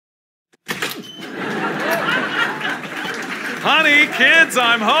Honey, kids,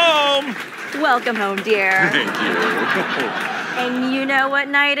 I'm home. Welcome home, dear. Thank you. And you know what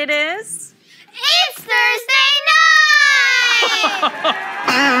night it is? It's Thursday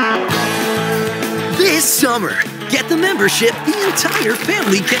night! This summer, get the membership the entire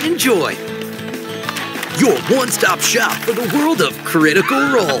family can enjoy. Your one-stop shop for the world of Critical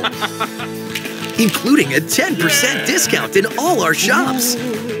Role. Including a 10% discount in all our shops.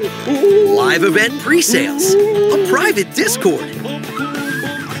 Live event pre-sales, a private Discord,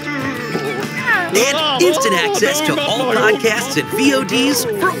 and instant access to all podcasts and VODs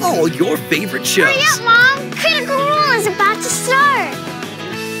for all your favorite shows. Hurry up, Mom! Critical Role is about to start!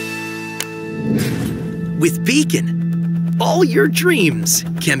 With Beacon, all your dreams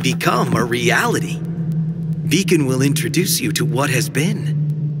can become a reality. Beacon will introduce you to what has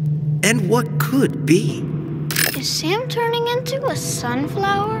been and what could be. Is Sam turning into a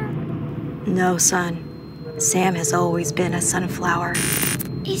sunflower? No, son. Sam has always been a sunflower.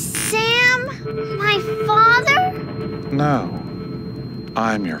 Is Sam my father? No,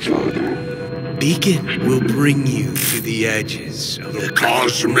 I'm your father. Beacon will bring you to the edges of the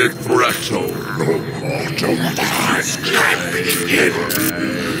Cosmic threshold, no mortal eyes can begin.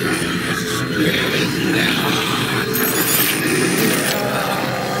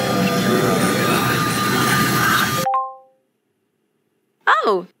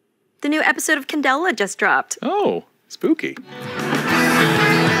 Oh, the new episode of Candela just dropped. Oh, spooky.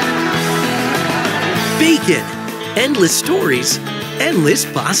 Beacon. Endless stories, endless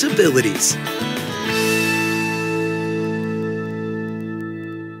possibilities.